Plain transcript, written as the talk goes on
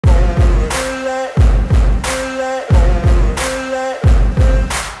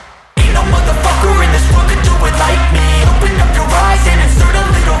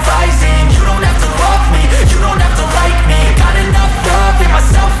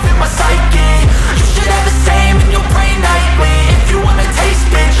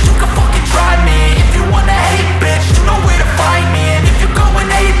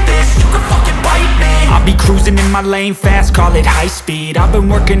my lane fast, call it high speed. I've been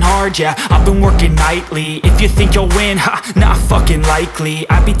working hard, yeah, I've been working nightly. If you think you'll win, ha, not fucking likely.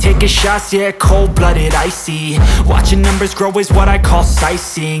 I be taking shots, yeah, cold-blooded, icy. Watching numbers grow is what I call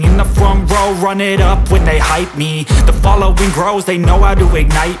sightseeing. In the front row, run it up when they hype me. The following grows, they know how to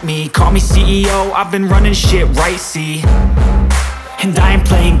ignite me. Call me CEO, I've been running shit right, see. And I ain't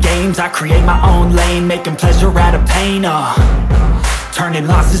playing games, I create my own lane, making pleasure out of pain, turning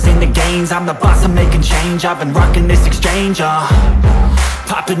losses into gains. I'm the boss, I'm making change. I've been rocking this exchange,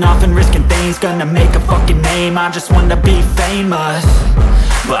 popping off and risking things. Gonna make a fucking name, I just wanna be famous.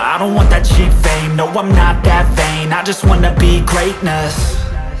 But I don't want that cheap fame, no I'm not that vain. I just wanna be greatness.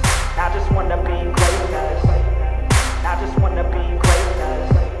 I just wanna be